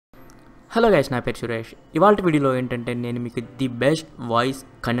Hello guys, నా పేరు సురేష్. ఇవాళ వీడియోలో ఏంటంటే నేను మీకు the best voice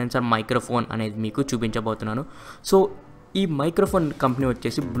condenser microphone అనేది మీకు చూపించబోతున్నాను. సో ఈ మైక్రోఫోన్ కంపెనీ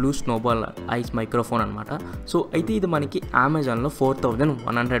వచ్చేసి బ్లూ స్నోబాల్ ఐస్ మైక్రోఫోన్ అనమాట. సో అయితే ఇది మనకి అమెజాన్లో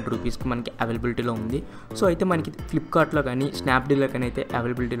 4100 రూపీస్కి మనకి అవైలబిలిటీలో ఉంది. సో అయితే మనకి ఫ్లిప్కార్ట్లో కానీ స్నాప్డీల్లో కానీ అయితే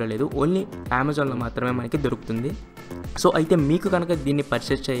అవైలబిలిటీలో లేదు, ఓన్లీ అమెజాన్లో మాత్రమే మనకి దొరుకుతుంది. సో అయితే మీకు కనుక దీన్ని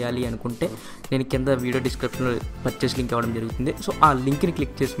పర్చేస్ చేయాలి అనుకుంటే నేను కింద వీడియో డిస్క్రిప్షన్లో పర్చేస్ లింక్ ఇవ్వడం జరుగుతుంది. సో ఆ లింక్ని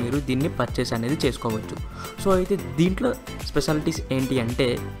క్లిక్ చేసి మీరు దీన్ని పర్చేస్ అనేది చేసుకోవచ్చు. సో అయితే దీంట్లో స్పెషాలిటీస్ ఏంటి అంటే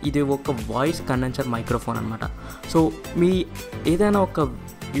ఇది ఒక వాయిస్ కండెన్సర్ మైక్రోఫోన్ అనమాట. సో మీ ఏదైనా ఒక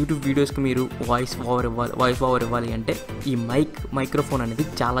యూట్యూబ్ వీడియోస్కి మీరు వాయిస్ ఓవర్ ఇవ్వాలి అంటే ఈ మైక్రోఫోన్ అనేది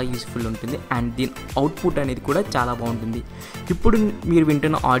చాలా యూస్ఫుల్ ఉంటుంది అండ్ దీని అవుట్పుట్ అనేది కూడా చాలా బాగుంటుంది. ఇప్పుడు మీరు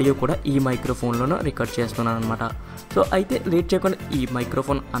వింటున్న ఆడియో కూడా ఈ మైక్రోఫోన్లోనే రికార్డ్ చేస్తున్నాను అనమాట. సో అయితే లేట్ చేయకుండా ఈ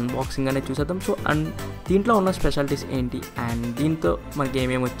మైక్రోఫోన్ అన్బాక్సింగ్ అనేది చూసేద్దాం. సో అండ్ దీంట్లో ఉన్న స్పెషాలిటీస్ ఏంటి అండ్ దీంతో మనకి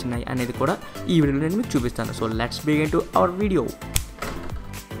ఏమేమి వచ్చినాయి అనేది కూడా ఈ వీడియోలో నేను మీకు చూపిస్తాను. So let's begin to our video.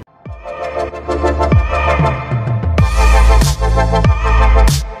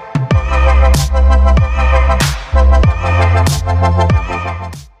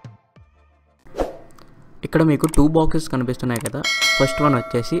 ఇక్కడ మీకు 2 బాక్సెస్ కనిపిస్తున్నాయి కదా. ఫస్ట్ వన్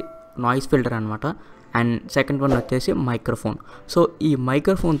వచ్చేసి నాయిస్ ఫిల్టర్ అనమాట అండ్ సెకండ్ వన్ వచ్చేసి మైక్రోఫోన్. సో ఈ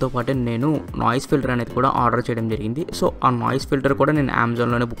మైక్రోఫోన్తో పాటు నేను నాయిస్ ఫిల్టర్ అనేది కూడా ఆర్డర్ చేయడం జరిగింది. సో ఆ నాయిస్ ఫిల్టర్ కూడా నేను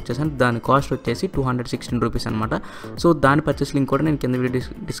అమెజాన్లోనే బుక్ చేశాను. దాని కాస్ట్ వచ్చేసి 216 రూపీస్ అనమాట. సో దాని పర్చేస్ లింక్ కూడా నేను కింద వీడియో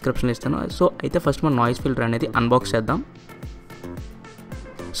డిస్క్రిప్షన్లో ఇస్తాను. సో అయితే ఫస్ట్ మనం నాయిస్ ఫిల్టర్ అనేది అన్బాక్స్ చేద్దాం.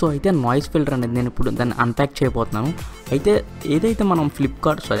 సో అయితే నాయిస్ ఫిల్టర్ అనేది నేను ఇప్పుడు దాన్ని అన్ప్యాక్ చేయబోతున్నాను. అయితే ఏదైతే మనం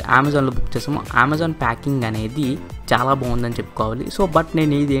అమెజాన్లో బుక్ చేసామో అమెజాన్ ప్యాకింగ్ అనేది చాలా బాగుందని చెప్పుకోవాలి. సో బట్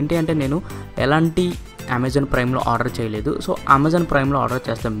నేను ఇది ఏంటి అంటే నేను ఎలాంటి అమెజాన్ ప్రైమ్లో ఆర్డర్ చేయలేదు. సో అమెజాన్ ప్రైమ్లో ఆర్డర్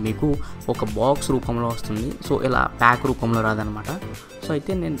చేస్తే మీకు ఒక బాక్స్ రూపంలో వస్తుంది. సో ఇలా ప్యాక్ రూపంలో రాదనమాట. సో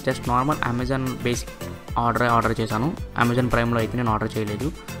అయితే నేను just normal Amazon basic order చేశాను. అమెజాన్ ప్రైమ్లో అయితే నేను ఆర్డర్ చేయలేదు.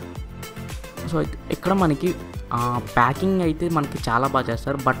 సో ఇక్కడ మనకి ప్యాకింగ్ అయితే మనకి చాలా బాగా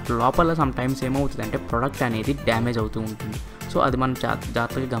చేస్తారు. బట్ లోపల సమ్ టైమ్స్ ఏమవుతుంది అంటే ప్రోడక్ట్ అనేది డ్యామేజ్ అవుతూ ఉంటుంది. సో అది మనం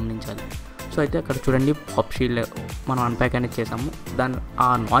జాగ్రత్తగా గమనించాలి. సో అయితే అక్కడ చూడండి పాప్ షీల్డ్ మనం అన్ప్యాక్ అనేది చేసాము. ఆ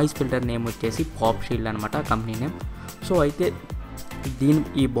నాయిస్ ఫిల్టర్ నేమ్ వచ్చేసి పాప్ షీల్డ్ అనమాట, కంపెనీ నేమ్. సో అయితే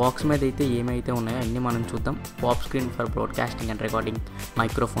ఈ బాక్స్ మీద అయితే ఏమైతే ఉన్నాయో అన్నీ మనం చూద్దాం. Pop screen for broadcasting and recording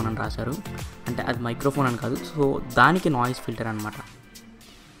microphone అని రాశారు. అంటే అది మైక్రోఫోన్ అని కాదు, సో దానికి నాయిస్ ఫిల్టర్ అనమాట.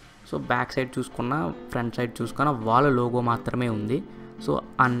 సో బ్యాక్ సైడ్ చూసుకున్న ఫ్రంట్ సైడ్ చూసుకున్న వాళ్ళ లోగో మాత్రమే ఉంది. సో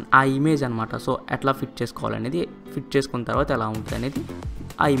ఆ ఇమేజ్ అనమాట. సో ఎట్లా ఫిట్ చేసుకోవాలనేది, ఫిట్ చేసుకున్న తర్వాత ఎలా ఉంటుంది అనేది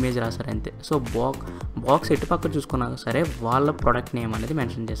ఆ ఇమేజ్ రాశారు అంతే. సో బాక్స్ ఎటు పక్క చూసుకున్నా సరే వాళ్ళ ప్రోడక్ట్ నేమ్ అనేది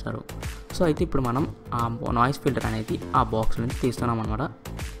మెన్షన్ చేశారు. సో అయితే ఇప్పుడు మనం ఆ నాయిస్ ఫిల్టర్ అనేది ఆ బాక్స్ నుంచి తీస్తున్నాం అనమాట.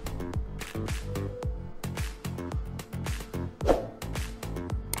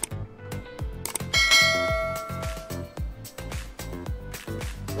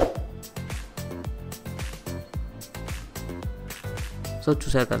 సో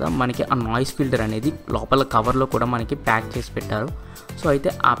చూసారు కదా, మనకి ఆ నాయిస్ ఫిల్టర్ అనేది లోపల కవర్లో కూడా మనకి ప్యాక్ చేసి పెట్టారు. సో అయితే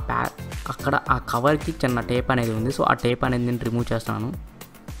అక్కడ ఆ కవర్కి చిన్న టేప్ అనేది ఉంది. సో ఆ టేప్ అనేది నేను రిమూవ్ చేస్తాను.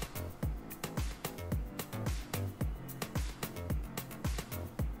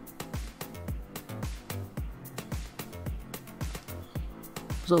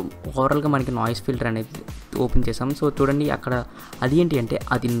 సో ఓవరాల్గా మనకి నాయిస్ ఫిల్టర్ అనేది ఓపెన్ చేసాం. సో చూడండి అక్కడ అది ఏంటి అంటే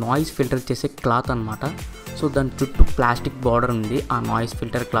అది నాయిస్ ఫిల్టర్ చేసే క్లాత్ అనమాట. సో దాని చుట్టూ ప్లాస్టిక్ బార్డర్ ఉంది. ఆ నాయిస్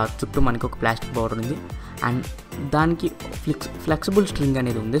ఫిల్టర్ క్లాత్ చుట్టూ మనకి ఒక ప్లాస్టిక్ బార్డర్ ఉంది అండ్ దానికి ఫ్లెక్సిబుల్ స్ట్రింగ్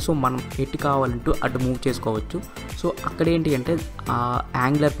అనేది ఉంది. సో మనం ఎటు కావాలంటూ అటు మూవ్ చేసుకోవచ్చు. సో అక్కడ ఏంటి అంటే ఆ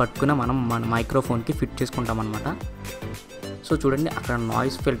యాంగ్లర్ పట్టుకుని మనం మన మైక్రోఫోన్కి ఫిట్ చేసుకుంటాం అనమాట. సో చూడండి అక్కడ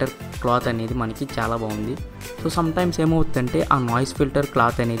నాయిస్ ఫిల్టర్ క్లాత్ అనేది మనకి చాలా బాగుంది. సో సమ్టైమ్స్ ఏమవుతుందంటే ఆ నాయిస్ ఫిల్టర్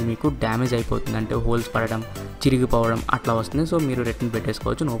క్లాత్ అనేది మీకు డ్యామేజ్ అయిపోతుంది, అంటే హోల్స్ పడడం, చిరిగిపోవడం అట్లా వస్తుంది. సో మీరు రిటర్న్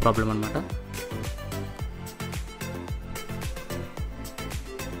పెట్టేసుకోవచ్చు, నో ప్రాబ్లం అనమాట.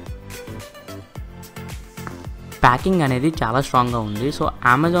 ప్యాకింగ్ అనేది చాలా స్ట్రాంగ్గా ఉంది. సో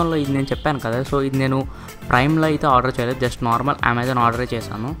అమెజాన్లో ఇది నేను చెప్పాను కదా, సో ఇది నేను ప్రైమ్లో అయితే ఆర్డర్ చేయలేదు, జస్ట్ నార్మల్ అమెజాన్ ఆర్డర్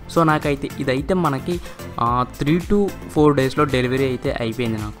చేశాను. సో నాకైతే ఇదైతే మనకి 3 to 4 డేస్లో డెలివరీ అయితే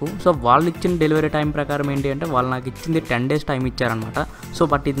అయిపోయింది నాకు. సో వాళ్ళు ఇచ్చిన డెలివరీ టైం ప్రకారం ఏంటి అంటే వాళ్ళు నాకు ఇచ్చింది 10 డేస్ టైం ఇచ్చారనమాట. సో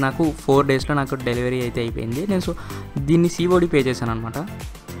బట్ ఇది నాకు 4 డేస్లో నాకు డెలివరీ అయితే అయిపోయింది. నేను దీన్ని COD పే చేశాను అనమాట.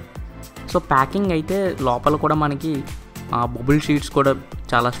 సో ప్యాకింగ్ అయితే లోపల కూడా మనకి బబుల్ షీట్స్ కూడా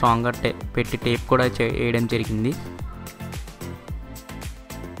చాలా స్ట్రాంగ్గా పెట్టి టేప్ కూడా వేయడం జరిగింది.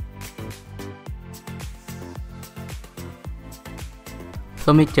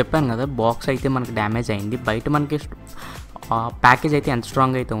 సో మీకు చెప్పాను కదా, బాక్స్ అయితే మనకి డ్యామేజ్ అయింది. బయట మనకి ప్యాకేజ్ అయితే ఎంత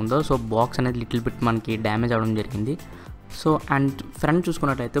స్ట్రాంగ్ అయితే ఉందో సో బాక్స్ అనేది లిటిల్ బిట్ మనకి డ్యామేజ్ అవ్వడం జరిగింది. సో అండ్ ఫ్రంట్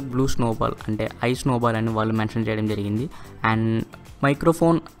చూసుకున్నట్లయితే బ్లూ స్నోబాల్ అంటే ఐ స్నోబాల్ అని వాళ్ళు మెన్షన్ చేయడం జరిగింది. అండ్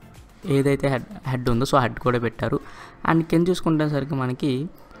మైక్రోఫోన్ ఏదైతే హెడ్ ఉందో సో హెడ్ కూడా పెట్టారు. అండ్ కింద చూసుకునేసరికి మనకి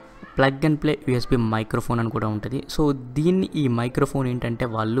plug and play USB microphone అని కూడా ఉంటుంది. సో ఈ మైక్రోఫోన్ ఏంటంటే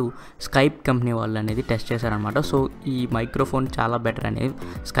వాళ్ళు స్కైప్ కంపెనీ వాళ్ళు అనేది టెస్ట్ చేశారనమాట. సో ఈ మైక్రోఫోన్ చాలా బెటర్ అనేది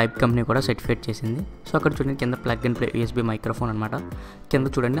స్కైప్ కంపెనీ కూడా సర్టిఫికేట్ చేసింది. సో అక్కడ చూడండి కింద plug and play USB microphone అనమాట. కింద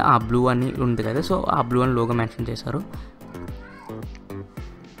చూడండి ఆ బ్లూ అని ఉంది కదా, సో ఆ బ్లూ అని లోగో మెన్షన్ చేశారు.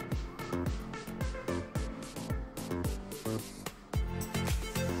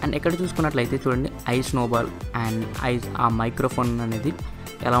 అండ్ ఎక్కడ చూసుకున్నట్లయితే చూడండి ఐ స్నోబాల్ అండ్ ఆ మైక్రోఫోన్ అనేది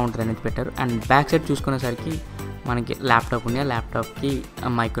ఎలా ఉంటుంది అనేది పెట్టారు. అండ్ బ్యాక్ సైడ్ చూసుకునేసరికి మనకి ల్యాప్టాప్ ఉంది, ఆ ల్యాప్టాప్కి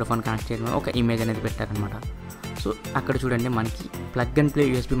మైక్రోఫోన్ కనెక్ట్ చేయడం ఒక ఇమేజ్ అనేది పెట్టారనమాట. సో అక్కడ చూడండి మనకి plug and play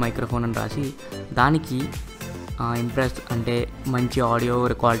USB microphone అని రాసి దానికి ఇంప్రెస్ అంటే మంచి ఆడియో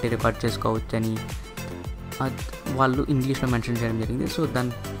క్వాలిటీ రికార్డ్ చేసుకోవచ్చు అని వాళ్ళు ఇంగ్లీష్లో మెన్షన్ చేయడం జరిగింది. సో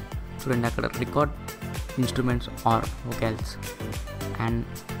దాన్ని చూడండి అక్కడ record instruments are vocals and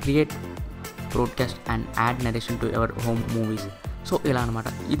create broadcast and add narration to ever home movies. So ఇలా అనమాట.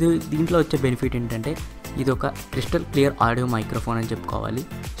 దీంట్లో వచ్చే బెనిఫిట్ ఏంటంటే ఇది ఒక క్రిస్టల్ క్లియర్ ఆడియో మైక్రోఫోన్ అని చెప్పుకోవాలి.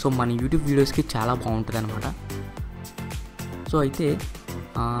 సో మన యూట్యూబ్ వీడియోస్కి చాలా బాగుంటుంది అనమాట. సో అయితే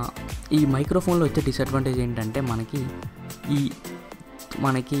ఈ మైక్రోఫోన్లో వచ్చే డిసడ్వాంటేజ్ ఏంటంటే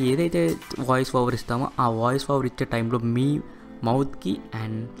మనకి ఏదైతే వాయిస్ ఓవర్ ఇస్తామో ఆ వాయిస్ ఓవర్ ఇచ్చే టైంలో మీ మౌత్కి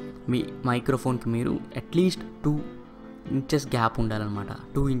అండ్ మీ మైక్రోఫోన్కి మీరు అట్లీస్ట్ 2 ఇంచెస్ గ్యాప్ ఉండాలన్నమాట.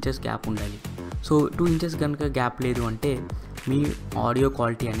 2 ఇంచెస్ గ్యాప్ ఉండాలి. సో 2 ఇంచెస్ కనుక గ్యాప్ లేదు అంటే మీ ఆడియో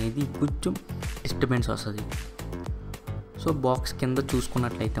క్వాలిటీ అనేది కొంచెం డిస్టర్బెన్స్ వస్తుంది. సో బాక్స్ కింద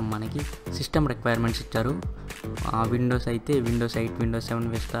చూసుకున్నట్లయితే మనకి సిస్టమ్ రిక్వైర్మెంట్స్ ఇచ్చారు. విండోస్ అయితే Windows 8, Windows 7,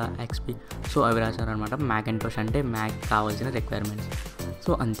 vista, XP so అవి రాశారనమాట. మ్యాకింటోష్ అంటే మ్యాక్ కావాల్సిన రిక్వైర్మెంట్స్.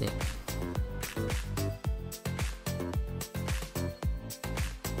 సో అంతే.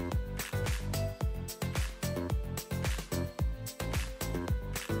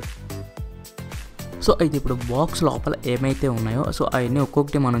 సో అయితే ఇప్పుడు బాక్స్ లోపల ఏమైతే ఉన్నాయో సో అవన్నీ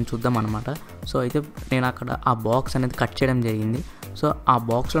ఒక్కొక్కటి మనం చూద్దాం అనమాట. సో అయితే నేను అక్కడ ఆ బాక్స్ అనేది కట్ చేయడం జరిగింది. సో ఆ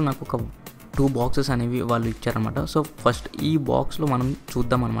బాక్స్లో నాకు ఒక 2 బాక్సెస్ అనేవి వాళ్ళు ఇచ్చారనమాట. సో ఫస్ట్ ఈ బాక్స్లో మనం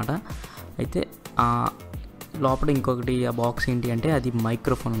చూద్దాం అనమాట. అయితే లోపల ఇంకొకటి ఆ బాక్స్ ఏంటి అంటే అది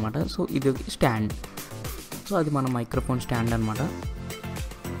మైక్రోఫోన్ అనమాట. సో ఇది స్టాండ్. సో అది మన మైక్రోఫోన్ స్టాండ్ అనమాట.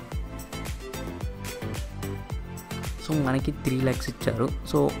 సో మనకి 3 లెగ్స్ ఇచ్చారు.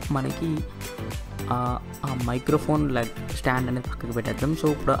 సో మనకి ఆ మైక్రోఫోన్ లెగ్ స్టాండ్ అనేది పక్కకి పెట్టేద్దాం. సో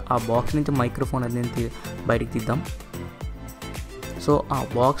ఇప్పుడు ఆ బాక్స్ నుంచి మైక్రోఫోన్ అనేది బయటికి తీద్దాం. సో ఆ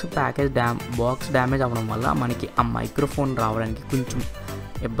బాక్స్ డ్యామేజ్ అవ్వడం వల్ల మనకి ఆ మైక్రోఫోన్ రావడానికి కొంచెం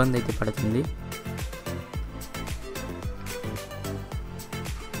ఇబ్బంది అయితే పడుతుంది.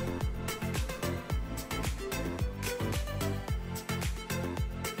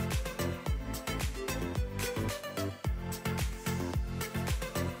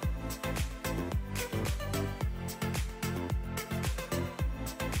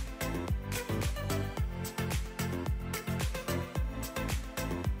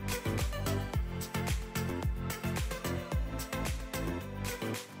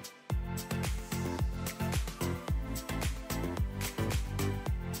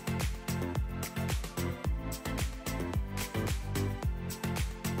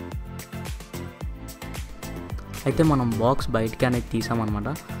 అయితే మనం బాక్స్ బయటికి అనేది తీసామన్నమాట.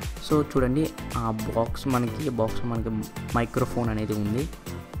 సో చూడండి ఆ బాక్స్ మనకి మైక్రోఫోన్ అనేది ఉంది.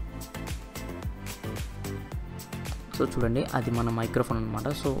 సో చూడండి అది మన మైక్రోఫోన్ అనమాట.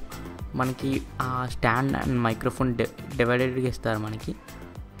 సో మనకి ఆ స్టాండ్ అండ్ మైక్రోఫోన్ డివైడెడ్గా ఇస్తారు మనకి.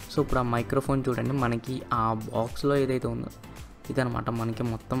 సో ఇప్పుడు ఆ మైక్రోఫోన్ చూడండి మనకి ఆ బాక్స్లో ఏదైతే ఉందో ఇదనమాట. మనకి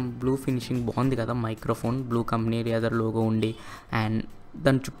మొత్తం బ్లూ ఫినిషింగ్ బాగుంది కదా microphone, blue company leather logo ఉండి అండ్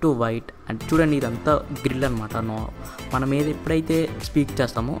దాని చుట్టూ వైట్ అండ్ చూడండి ఇదంతా గ్రిల్ అనమాట. మనం ఎప్పుడైతే స్పీక్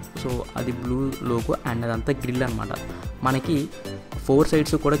చేస్తామో సో అది బ్లూ లోగో అండ్ అదంతా గ్రిల్ అనమాట. మనకి 4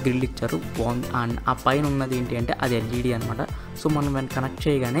 సైడ్స్ కూడా గ్రిల్ ఇచ్చారు బాగుంది. అండ్ ఆ పైన ఉన్నది ఏంటి అంటే అది ఎల్ఈడి అనమాట. సో మనం కనెక్ట్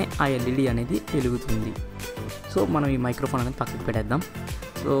చేయగానే ఆ ఎల్ఈడి అనేది వెలుగుతుంది. సో మనం ఈ మైక్రోఫోన్ అనేది పక్కకి పెట్టేద్దాం.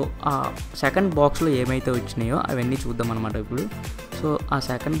 సో ఆ సెకండ్ బాక్స్లో ఏమైతే వచ్చినాయో అవన్నీ చూద్దాం అనమాట ఇప్పుడు. సో ఆ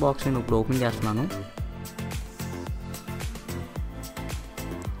సెకండ్ బాక్స్ నేను ఇప్పుడు ఓపెన్ చేస్తున్నాను.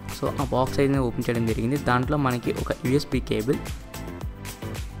 సో ఆ బాక్స్ అయితే ఓపెన్ చేయడం జరిగింది. దాంట్లో మనకి ఒక యూఎస్బి కేబుల్,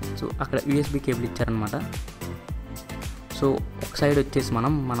 సో అక్కడ యూఎస్బి కేబుల్ ఇచ్చారనమాట. సో ఒక సైడ్ వచ్చేసి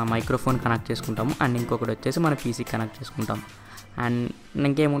మన మైక్రోఫోన్ కనెక్ట్ చేసుకుంటాము అండ్ ఇంకొకటి వచ్చేసి మన పీసీకి కనెక్ట్ చేసుకుంటాం. అండ్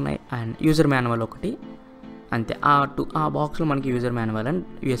ఇంకేమున్నాయి అండ్ యూజర్ మాన్యువల్ ఒకటి అంతే. ఆ బాక్స్లో మనకి user manual and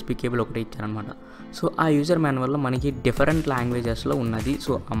USB cable ఒకటి ఇచ్చారనమాట. సో ఆ యూజర్ మాన్యువల్లో మనకి డిఫరెంట్ లాంగ్వేజెస్లో ఉన్నది.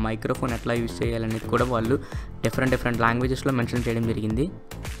 సో ఆ మైక్రోఫోన్ ఎట్లా యూజ్ చేయాలనేది కూడా వాళ్ళు డిఫరెంట్ లాంగ్వేజెస్లో మెన్షన్ చేయడం జరిగింది.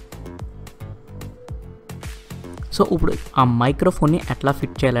 సో ఇప్పుడు ఆ మైక్రోఫోన్ని ఎట్లా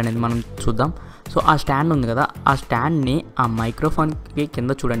ఫిట్ చేయాలనేది మనం చూద్దాం. సో ఆ స్టాండ్ ఉంది కదా, ఆ స్టాండ్ని ఆ మైక్రోఫోన్కి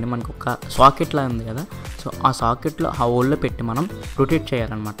కింద చూడండి మనకు ఒక సాకెట్లా ఉంది కదా, సో ఆ సాకెట్లో ఆ హోల్లో పెట్టి మనం రొటేట్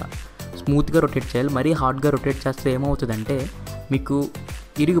చేయాలన్నమాట. స్మూత్గా రొటేట్ చేయాలి. మరీ హార్డ్గా రొటేట్ చేస్తే ఏమవుతుందంటే మీకు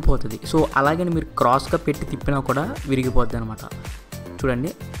విరిగిపోతుంది. సో అలాగని మీరు క్రాస్గా పెట్టి తిప్పినా కూడా విరిగిపోద్ది అనమాట. చూడండి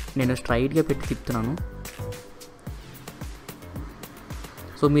నేను స్ట్రైట్గా పెట్టి తిప్పుతున్నాను.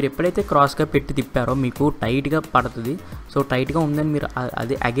 సో మీరు ఎప్పుడైతే క్రాస్గా పెట్టి తిప్పారో మీకు టైట్గా పడుతుంది. సో టైట్గా ఉందని మీరు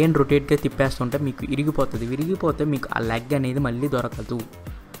అది అగైన్ రొటేట్గా తిప్పేస్తుంటే మీకు విరిగిపోతే మీకు ఆ లెగ్ అనేది మళ్ళీ దొరకదు.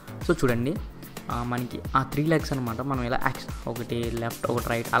 సో చూడండి మనకి ఆ 3 లెగ్స్ అనమాట. మనం ఇలా ఒకటి లెఫ్ట్ ఒకటి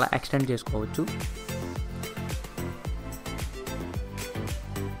రైట్ అలా ఎక్స్టెండ్ చేసుకోవచ్చు.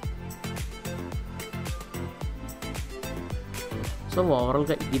 సో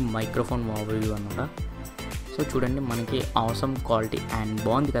ఓవరాల్గా ఇది మైక్రోఫోన్ ఓవర్వ్యూ అనమాట. సో చూడండి మనకి అవసమ్ క్వాలిటీ అండ్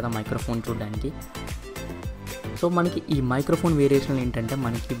బాగుంది కదా మైక్రోఫోన్ చూడడానికి. సో మనకి ఈ మైక్రోఫోన్ వేరియేషన్ ఏంటంటే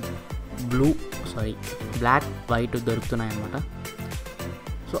మనకి బ్లాక్ వైట్ దొరుకుతున్నాయి అన్నమాట.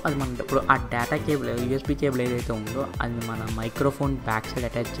 సో అది మన ఇప్పుడు ఆ డేటా కేబుల్ యూఎస్బీ కేబుల్ ఏదైతే ఉందో అది మన మైక్రోఫోన్ బ్యాక్ సైడ్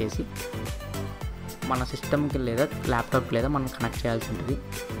అటాచ్ చేసి మన సిస్టమ్కి లేదా ల్యాప్టాప్కి లేదా మనం కనెక్ట్ చేయాల్సి ఉంటుంది.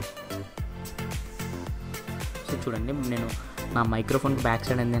 సో చూడండి నేను నా మైక్రోఫోన్ బ్యాక్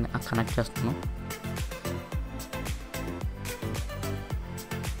సైడ్ అనేది నేను కనెక్ట్ చేస్తున్నాను.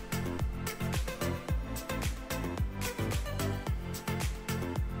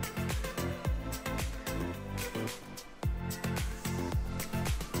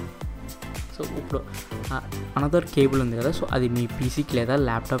 సో ఇప్పుడు అనదర్ కేబుల్ ఉంది కదా, సో అది మీ పీసీకి లేదా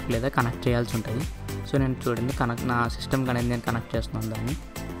ల్యాప్టాప్కి లేదా కనెక్ట్ చేయాల్సి ఉంటుంది. సో నేను చూడండి నా సిస్టమ్కి అనేది నేను కనెక్ట్ చేస్తున్నాను దాన్ని.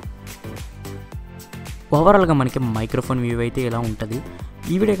 ఓవరాల్గా మనకి మైక్రోఫోన్ వ్యూ అయితే ఇలా ఉంటుంది.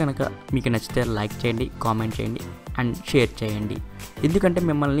 ఈ వీడియో కనుక మీకు నచ్చితే లైక్ చేయండి, కామెంట్ చేయండి అండ్ షేర్ చేయండి. ఎందుకంటే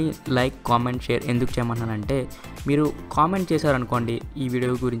మిమ్మల్ని లైక్, కామెంట్, షేర్ ఎందుకు చేయమన్నానంటే మీరు కామెంట్ చేశారనుకోండి ఈ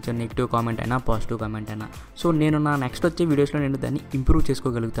వీడియో గురించి నెగిటివ్ కామెంట్ అయినా పాజిటివ్ కామెంట్ అయినా, సో నేను నా నెక్స్ట్ వచ్చే వీడియోస్లో నేను దాన్ని ఇంప్రూవ్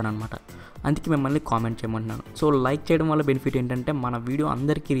చేసుకోగలుగుతాను అనమాట. అందుకే మిమ్మల్ని కామెంట్ చేయమంటున్నాను. సో లైక్ చేయడం వల్ల బెనిఫిట్ ఏంటంటే మన వీడియో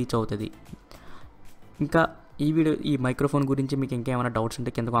అందరికీ రీచ్ అవుతుంది. ఇంకా ఈ మైక్రోఫోన్ గురించి మీకు ఇంకేమైనా డౌట్స్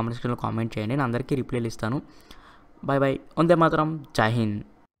ఉంటే కింద కామెంట్ సెక్షన్లో కామెంట్ చేయండి. నేను అందరికీ రిప్లైలు ఇస్తాను. Bye bye. వందే మాతరం. జై హింద్.